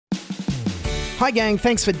Hi gang,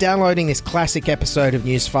 thanks for downloading this classic episode of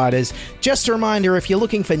Newsfighters. Just a reminder, if you're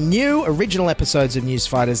looking for new original episodes of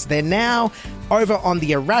Newsfighters, they're now over on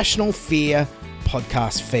the Irrational Fear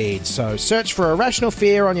podcast feed. So search for Irrational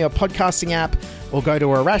Fear on your podcasting app or go to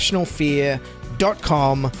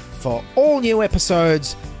irrationalfear.com for all new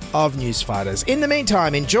episodes of Newsfighters. In the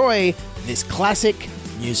meantime, enjoy this classic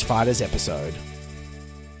Newsfighters episode.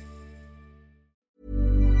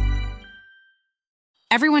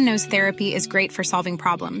 Everyone knows therapy is great for solving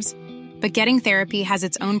problems, but getting therapy has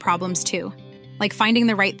its own problems too, like finding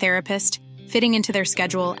the right therapist, fitting into their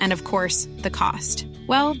schedule, and of course, the cost.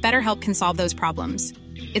 Well, BetterHelp can solve those problems.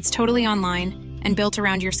 It's totally online and built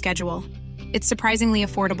around your schedule. It's surprisingly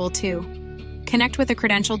affordable too. Connect with a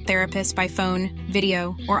credentialed therapist by phone,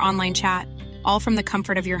 video, or online chat, all from the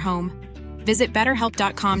comfort of your home. Visit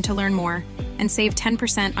BetterHelp.com to learn more and save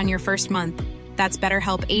 10% on your first month. That's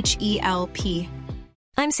BetterHelp, H-E-L-P.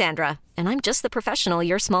 I'm Sandra, and I'm just the professional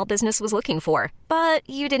your small business was looking for. But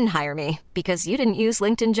you didn't hire me because you didn't use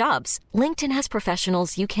LinkedIn Jobs. LinkedIn has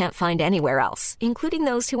professionals you can't find anywhere else, including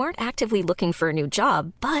those who aren't actively looking for a new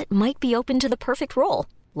job, but might be open to the perfect role,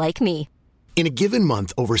 like me. In a given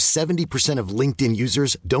month, over 70% of LinkedIn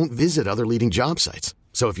users don't visit other leading job sites.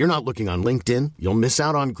 So if you're not looking on LinkedIn, you'll miss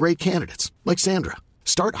out on great candidates, like Sandra.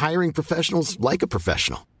 Start hiring professionals like a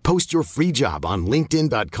professional. Post your free job on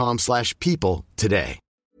linkedin.com/people today.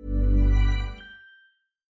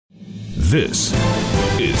 This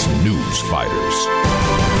is Newsfighters,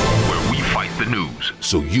 where we fight the news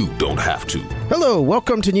so you don't have to. Hello,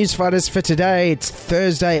 welcome to Newsfighters for today. It's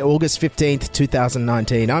Thursday, August 15th,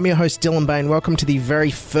 2019. I'm your host, Dylan Bain. Welcome to the very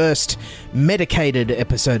first medicated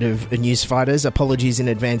episode of Newsfighters. Apologies in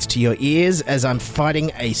advance to your ears as I'm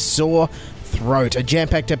fighting a sore throat. A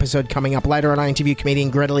jam-packed episode coming up later on. I interview comedian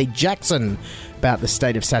Greta Lee Jackson about the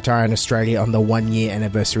state of satire in Australia on the 1-year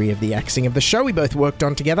anniversary of the axing of the show we both worked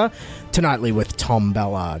on together, Tonightly with Tom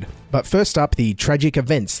Ballard. But first up, the tragic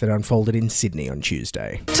events that unfolded in Sydney on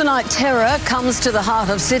Tuesday. Tonight, terror comes to the heart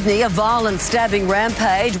of Sydney, a violent stabbing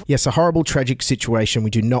rampage. Yes, a horrible, tragic situation. We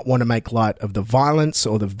do not want to make light of the violence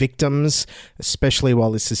or the victims, especially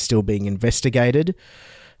while this is still being investigated.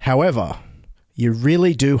 However, you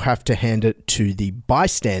really do have to hand it to the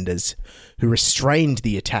bystanders who restrained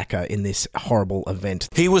the attacker in this horrible event.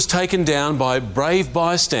 He was taken down by brave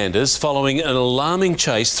bystanders following an alarming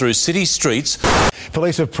chase through city streets.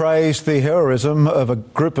 Police have praised the heroism of a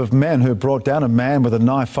group of men who brought down a man with a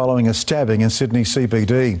knife following a stabbing in Sydney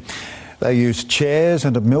CBD. They used chairs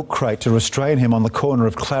and a milk crate to restrain him on the corner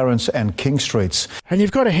of Clarence and King Streets. And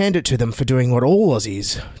you've got to hand it to them for doing what all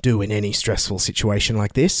Aussies do in any stressful situation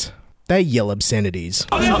like this. They yell obscenities.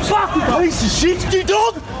 You fucking piece of shit, you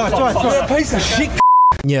dog! You're a piece of shit.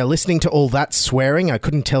 Yeah, listening to all that swearing, I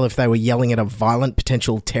couldn't tell if they were yelling at a violent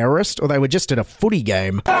potential terrorist or they were just at a footy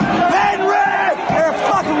game. Henry! You're a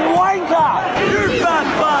fucking wanker! You're a fat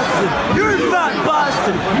bastard! You're a fat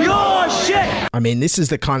bastard! You're shit! I mean, this is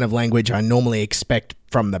the kind of language I normally expect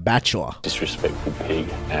from The Bachelor. Disrespectful pig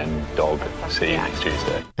and dog. See you next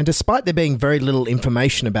Tuesday. And despite there being very little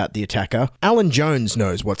information about the attacker, Alan Jones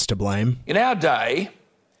knows what's to blame. In our day,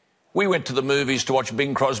 we went to the movies to watch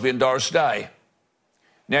Bing Crosby and Doris Day.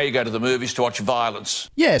 Now you go to the movies to watch violence.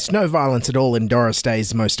 Yes, no violence at all in Doris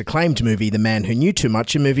Day's most acclaimed movie, The Man Who Knew Too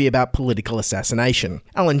Much, a movie about political assassination.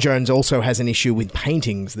 Alan Jones also has an issue with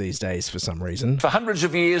paintings these days for some reason. For hundreds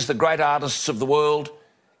of years, the great artists of the world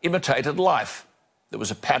imitated life. There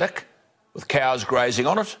was a paddock with cows grazing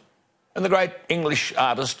on it, and the great English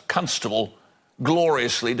artist Constable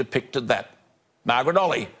gloriously depicted that. Margaret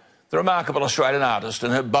Olley, the remarkable Australian artist,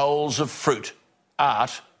 and her bowls of fruit,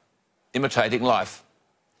 art imitating life.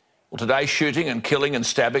 Well, today, shooting and killing and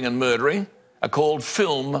stabbing and murdering are called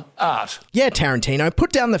film art. Yeah, Tarantino,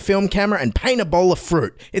 put down the film camera and paint a bowl of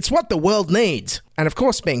fruit. It's what the world needs. And of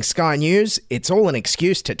course, being Sky News, it's all an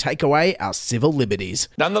excuse to take away our civil liberties.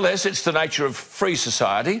 Nonetheless, it's the nature of free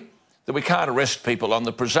society that we can't arrest people on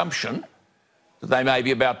the presumption that they may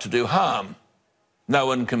be about to do harm. No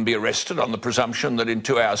one can be arrested on the presumption that in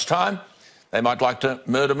 2 hours' time they might like to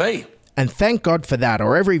murder me. And thank God for that,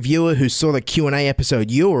 or every viewer who saw the Q&A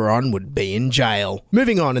episode you were on would be in jail.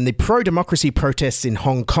 Moving on, and the pro-democracy protests in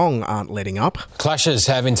Hong Kong aren't letting up. Clashes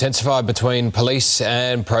have intensified between police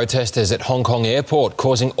and protesters at Hong Kong airport,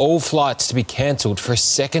 causing all flights to be cancelled for a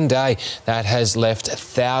second day. That has left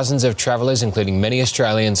thousands of travellers, including many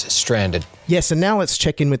Australians, stranded. Yes, and now let's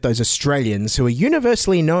check in with those Australians who are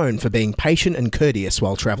universally known for being patient and courteous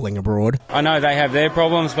while travelling abroad. I know they have their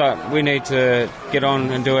problems, but we need to get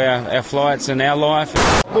on and do our flights and our life.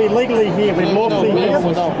 We're legally here, we're lawfully here.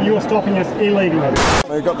 You are stopping us illegally.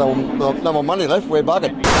 We've got no more money left, we're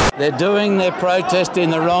buggered. They're doing their protest in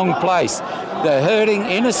the wrong place. They're hurting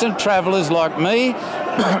innocent travellers like me,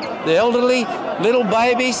 the elderly, little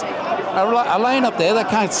babies. Are laying up there, they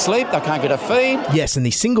can't sleep, they can't get a feed. Yes, and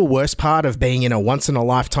the single worst part of being in a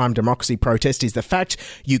once-in-a-lifetime democracy protest is the fact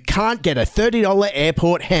you can't get a $30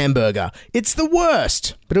 airport hamburger. It's the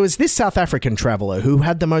worst. But it was this South African traveller who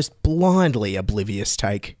had the most blindly oblivious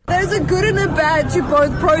take. There's a good and a bad to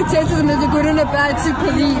both protesters and there's a good and a bad to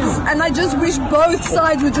police. And I just wish both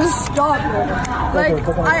sides would just stop. Like,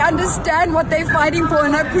 I understand what they're fighting for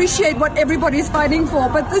and I appreciate what everybody's fighting for,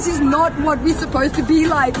 but this is not what we're supposed to be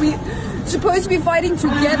like. We're supposed to be fighting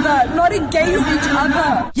together, not against each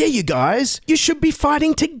other. Yeah, you guys, you should be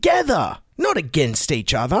fighting together, not against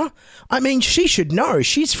each other. I mean, she should know.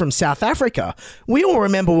 She's from South Africa. We all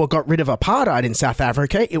remember what got rid of apartheid in South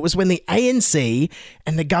Africa. It was when the ANC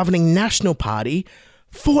and the governing National Party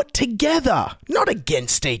fought together, not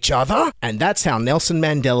against each other. And that's how Nelson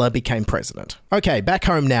Mandela became president. Okay, back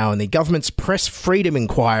home now, and the government's press freedom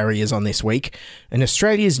inquiry is on this week, and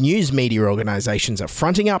Australia's news media organisations are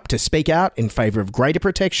fronting up to speak out in favour of greater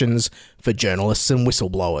protections for journalists and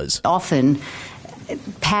whistleblowers. Often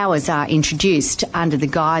powers are introduced under the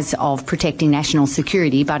guise of protecting national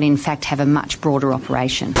security, but in fact have a much broader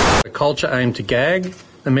operation. A culture aimed to gag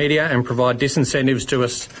the media and provide disincentives to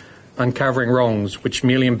us uncovering wrongs which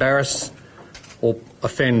merely embarrass or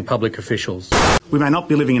offend public officials. We may not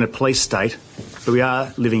be living in a police state, but we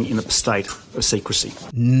are living in a state of secrecy.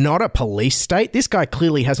 Not a police state? This guy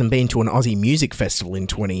clearly hasn't been to an Aussie music festival in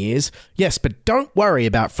 20 years. Yes, but don't worry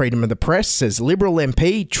about freedom of the press, says Liberal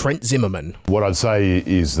MP Trent Zimmerman. What I'd say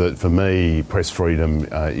is that for me, press freedom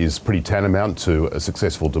is pretty tantamount to a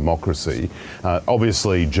successful democracy.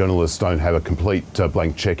 Obviously, journalists don't have a complete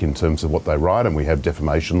blank check in terms of what they write, and we have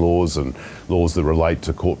defamation laws and laws that relate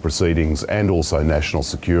to court proceedings and also national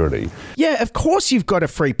security. Yeah, of course you've got a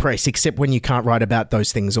free press, except when you can't write about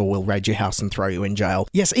those things or we'll raid your house and throw you in jail.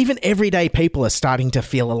 Yes, even everyday people are starting to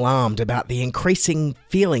feel alarmed about the increasing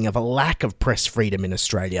feeling of a lack of press freedom in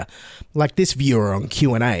Australia. Like this viewer on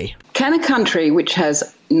Q&A. Can a country which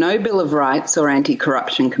has no Bill of Rights or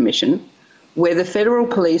Anti-Corruption Commission, where the federal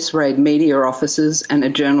police raid media offices and a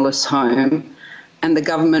journalist's home, and the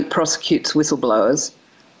government prosecutes whistleblowers,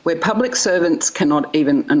 where public servants cannot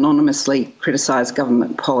even anonymously criticise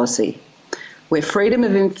government policy, where freedom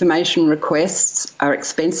of information requests are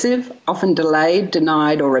expensive, often delayed,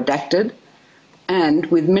 denied or redacted, and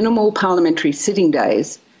with minimal parliamentary sitting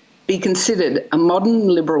days, be considered a modern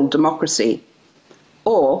liberal democracy?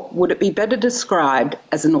 Or would it be better described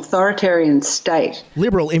as an authoritarian state?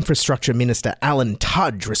 Liberal Infrastructure Minister Alan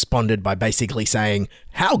Tudge responded by basically saying,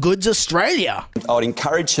 "How good's Australia?" I would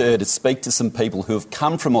encourage her to speak to some people who have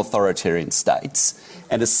come from authoritarian states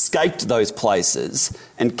and escaped those places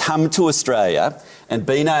and come to Australia and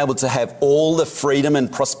been able to have all the freedom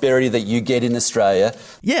and prosperity that you get in Australia.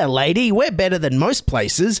 Yeah, lady, we're better than most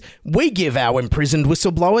places. We give our imprisoned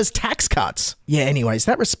whistleblowers tax cuts. Yeah, anyways,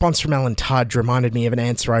 that response from Alan Tudge reminded me of an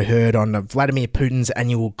answer I heard on Vladimir Putin's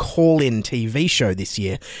annual call-in TV show this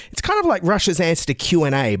year. It's kind of like Russia's answer to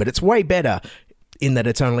Q&A, but it's way better in that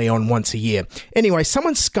it's only on once a year. Anyway,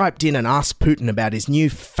 someone Skyped in and asked Putin about his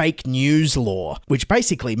new fake news law, which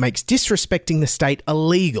basically makes disrespecting the state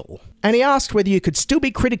illegal. And he asked whether you could still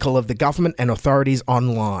be critical of the government and authorities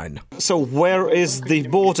online. So where is the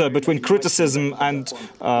border between criticism and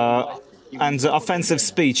offensive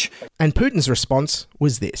speech? And Putin's response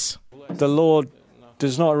was this. The law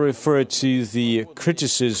does not refer to the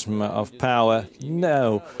criticism of power.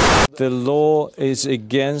 No. The law is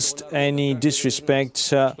against any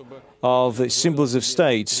disrespect of the symbols of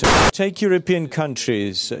states. Take European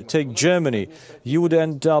countries, take Germany. You would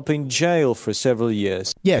end up in jail for several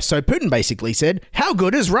years. Yeah, so Putin basically said, how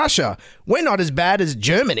good is Russia? We're not as bad as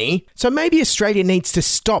Germany. So maybe Australia needs to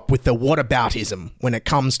stop with the whataboutism when it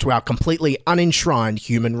comes to our completely unenshrined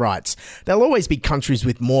human rights. There'll always be countries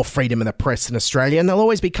with more freedom of the press than Australia, and there'll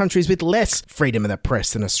always be countries with less freedom of the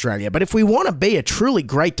press than Australia. But if we want to be a truly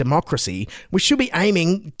great democracy, we should be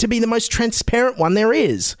aiming to be the most transparent one there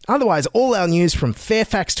is. Otherwise, Otherwise, all our news from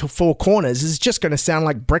Fairfax to Four Corners is just going to sound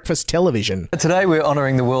like breakfast television. Today we're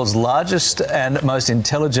honouring the world's largest and most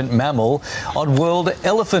intelligent mammal on World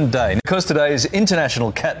Elephant Day. Because today is International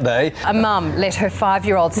Cat Day. A mum let her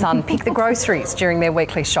 5-year-old son pick the groceries during their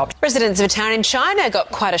weekly shop. Residents of a town in China got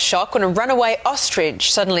quite a shock when a runaway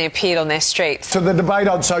ostrich suddenly appeared on their streets. To the debate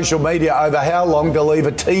on social media over how long to leave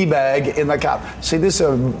a tea bag in the cup. See, this is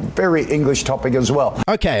a very English topic as well.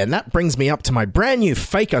 Okay, and that brings me up to my brand new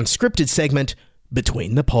fake unscripted segment,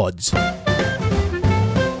 Between the Pods.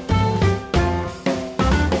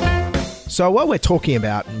 So while we're talking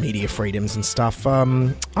about media freedoms and stuff,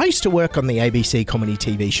 I used to work on the ABC comedy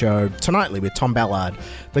TV show Tonightly with Tom Ballard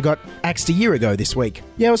that got axed a year ago this week.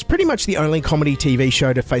 Yeah, it was pretty much the only comedy TV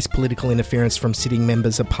show to face political interference from sitting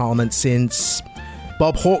members of Parliament since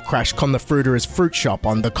Bob Hawke crashed Con the Fruiterer's fruit shop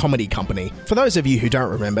on The Comedy Company. For those of you who don't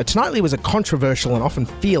remember, Tonightly was a controversial and often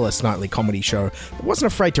fearless nightly comedy show that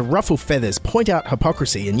wasn't afraid to ruffle feathers, point out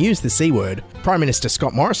hypocrisy and use the C word. Prime Minister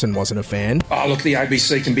Scott Morrison wasn't a fan. Oh, look, the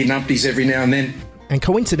ABC can be numpties every now and then. And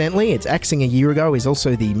coincidentally, its axing a year ago is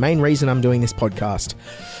also the main reason I'm doing this podcast.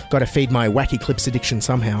 Got to feed my wacky clips addiction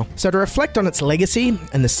somehow. So to reflect on its legacy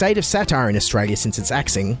and the state of satire in Australia since its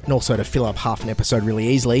axing, and also to fill up half an episode really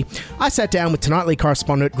easily, I sat down with Tonightly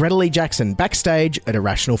correspondent Greta Lee Jackson backstage at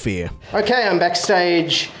Irrational Fear. Okay, I'm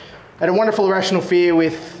backstage at a wonderful Irrational Fear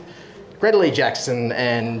with Greta Lee Jackson,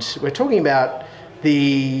 and we're talking about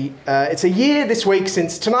it's a year this week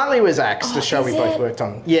since Tonightly was axed, a show we both worked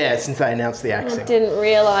on. Yeah, since they announced the axing. I didn't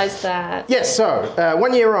realise that. Yes, so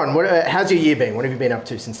 1 year on, how's your year been? What have you been up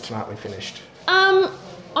to since Tonightly finished?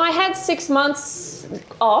 I had 6 months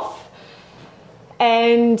off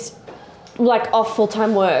and off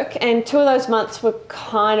full-time work, and 2 of those months were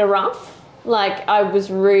kind of rough. I was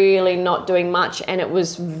really not doing much, and it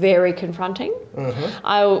was very confronting.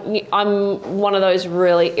 Mm-hmm. I'm one of those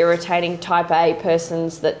really irritating type A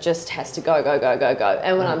persons that just has to go.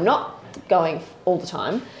 And when I'm not going all the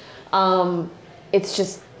time, it's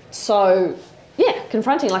just so,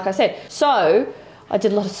 confronting, like I said. So I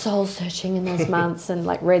did a lot of soul searching in those months and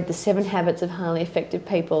read The 7 Habits of Highly Effective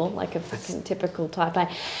People, like a fucking typical type A.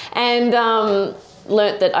 And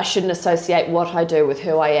learnt that I shouldn't associate what I do with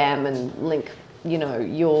who I am and link,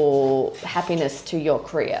 your happiness to your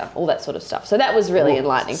career, all that sort of stuff. So that was really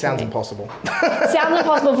enlightening. Sounds impossible. Sounds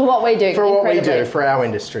impossible for what we do. For what we do, for our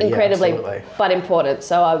industry. Incredibly, yeah, but important.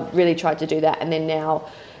 So I really tried to do that. And then now,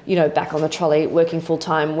 back on the trolley, working full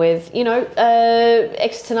time with,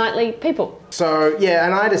 ex-Tonightly people. So, yeah,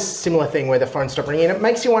 and I had a similar thing where the phone stopped ringing. It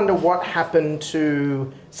makes you wonder what happened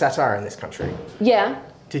to satire in this country. Yeah.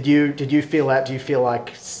 Did you feel that? Do you feel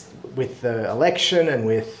like with the election and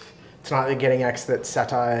with Tonightly getting axed that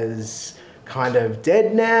satire's kind of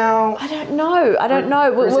dead now? I don't know.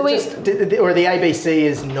 Or the ABC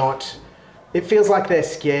is not... It feels like they're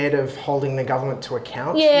scared of holding the government to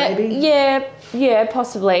account, maybe? Yeah,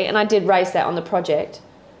 possibly. And I did raise that on the project.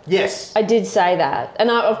 Yes. I did say that. And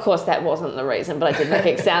of course that wasn't the reason, but I did make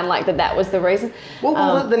it sound like that was the reason.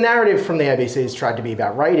 Well, the narrative from the ABC has tried to be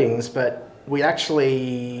about ratings, but we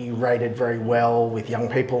actually rated very well with young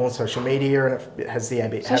people on social media, and it has the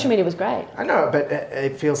ABC... Social media was great. I know, but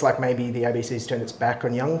it feels like maybe the ABC's turned its back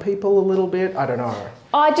on young people a little bit. I don't know.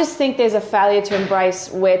 I just think there's a failure to embrace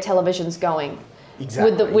where television's going.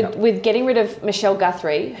 Exactly. With getting rid of Michelle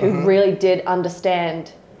Guthrie, who really did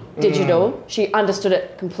understand digital. She understood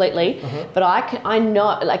it completely. But I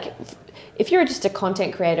know, if you're just a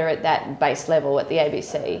content creator at that base level at the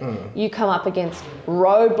ABC, you come up against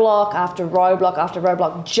roadblock after roadblock after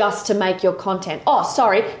roadblock just to make your content. Oh,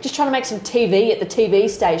 sorry, just trying to make some TV at the TV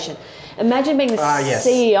station. Imagine being the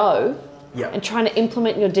CEO and trying to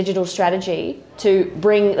implement your digital strategy to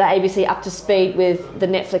bring the ABC up to speed with the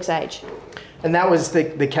Netflix age. And that was the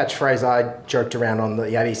catchphrase I joked around on the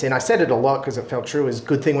ABC, and I said it a lot because it felt true. It was a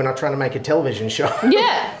good thing we're not trying to make a television show.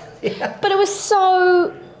 Yeah. But it was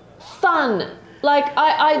so fun.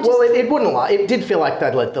 I just... Well, it wouldn't lie. It did feel like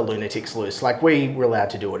they'd let the lunatics loose. We were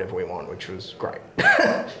allowed to do whatever we want, which was great.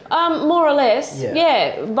 More or less.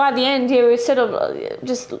 Yeah. By the end, we were sort of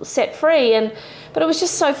just set free, but it was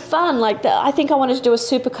just so fun. I think I wanted to do a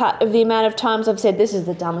supercut of the amount of times I've said, this is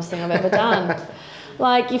the dumbest thing I've ever done.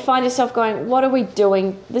 You find yourself going, what are we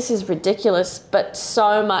doing? This is ridiculous, but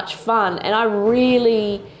so much fun. And I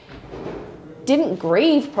really didn't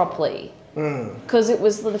grieve properly. Because it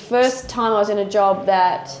was the first time I was in a job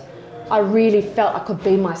that I really felt I could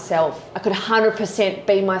be myself. I could 100%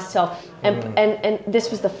 be myself. And this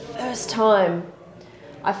was the first time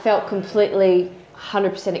I felt completely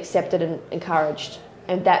 100% accepted and encouraged.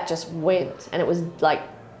 And that just went. And it was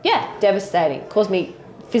devastating. It caused me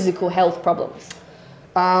physical health problems.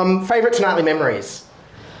 Favourite Nightly memories?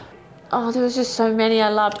 Oh, there was just so many I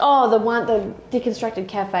loved. Oh, the Deconstructed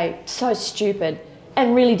Cafe, so stupid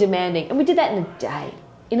and really demanding. And we did that in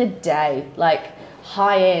a day, like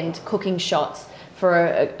high-end cooking shots for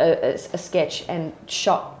a sketch and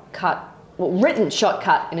written shot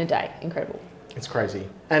cut in a day. Incredible. It's crazy.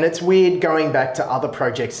 And it's weird going back to other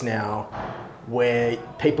projects now where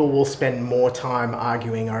people will spend more time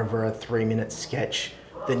arguing over a 3-minute sketch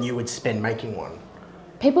than you would spend making one.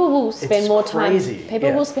 People will spend more time.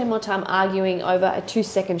 People will spend more time arguing over a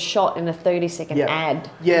 2-second shot in a 30-second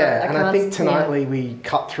ad. Yeah, and I think Tonightly we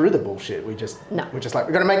cut through the bullshit. We're just like,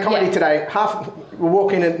 we've got to make comedy today. We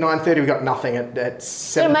walk in at 9:30, we got nothing. At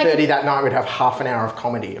 7:30 that night, we'd have half an hour of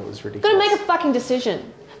comedy. It was ridiculous. Got to make a fucking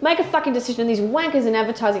decision. Make a fucking decision. And these wankers in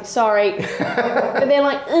advertising, sorry, but they're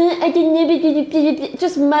like, I didn't.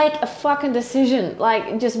 Just make a fucking decision.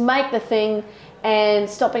 Like, just make the thing. And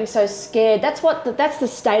stop being so scared. That's the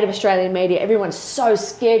state of Australian media. Everyone's so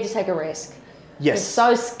scared to take a risk. Yes.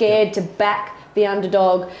 They're so scared to back the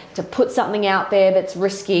underdog, to put something out there that's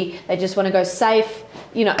risky. They just want to go safe.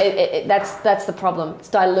 You know, that's the problem. It's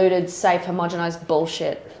diluted, safe, homogenised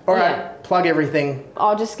bullshit. All right, plug everything.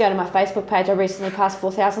 I'll just go to my Facebook page. I recently passed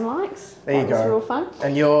 4,000 likes. There you go. It was real fun.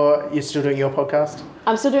 And you're still doing your podcast?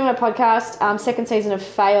 I'm still doing my podcast. Second season of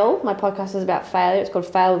Fail. My podcast is about failure. It's called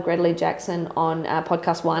Fail with Greta Lee Jackson on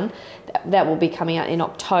Podcast One. That will be coming out in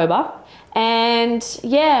October. And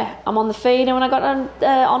yeah, I'm on the feed. And when I got an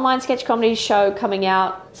online sketch comedy show coming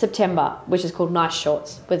out September, which is called Nice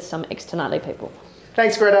Shorts, with some ex-Tonightly people.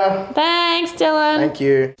 Thanks, Greta. Thanks, Dylan. Thank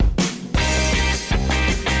you.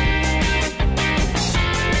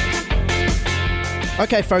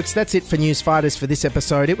 Okay, folks, that's it for News Fighters for this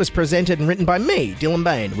episode. It was presented and written by me, Dylan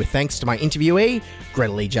Bain, with thanks to my interviewee,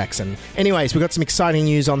 Greta Lee Jackson. Anyways, we've got some exciting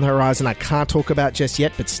news on the horizon I can't talk about just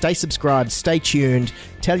yet, but stay subscribed, stay tuned,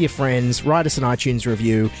 tell your friends, write us an iTunes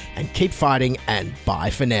review, and keep fighting, and bye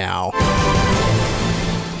for now.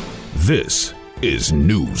 This is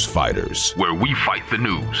News Fighters, where we fight the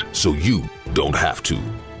news so you don't have to.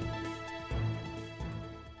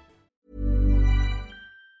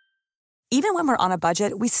 Even when we're on a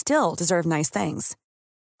budget, we still deserve nice things.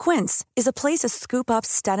 Quince is a place to scoop up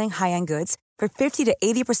stunning high-end goods for 50 to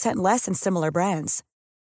 80% less than similar brands.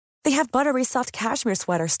 They have buttery soft cashmere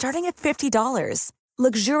sweaters starting at $50,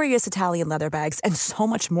 luxurious Italian leather bags, and so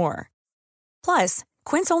much more. Plus,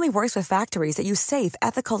 Quince only works with factories that use safe,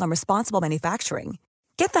 ethical, and responsible manufacturing.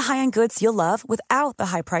 Get the high-end goods you'll love without the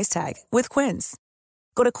high price tag with Quince.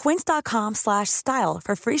 Go to quince.com/style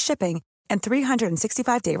for free shipping and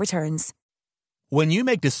 365-day returns. When you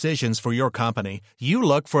make decisions for your company, you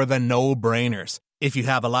look for the no-brainers. If you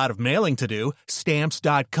have a lot of mailing to do,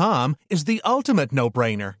 Stamps.com is the ultimate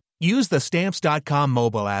no-brainer. Use the Stamps.com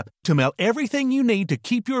mobile app to mail everything you need to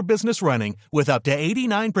keep your business running with up to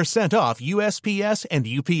 89% off USPS and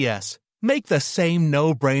UPS. Make the same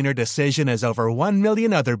no-brainer decision as over 1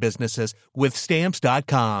 million other businesses with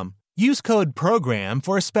Stamps.com. Use code PROGRAM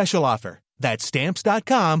for a special offer. That's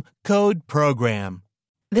Stamps.com, code PROGRAM.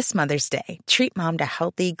 This Mother's Day, treat Mom to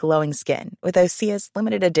healthy, glowing skin with Osea's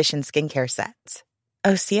limited edition skincare sets.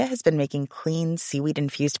 Osea has been making clean,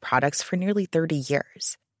 seaweed-infused products for nearly 30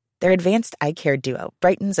 years. Their advanced eye care duo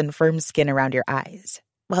brightens and firms skin around your eyes,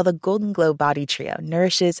 while the Golden Glow Body Trio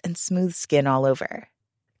nourishes and smooths skin all over.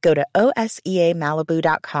 Go to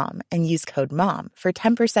OSEAMalibu.com and use code MOM for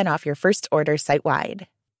 10% off your first order site-wide.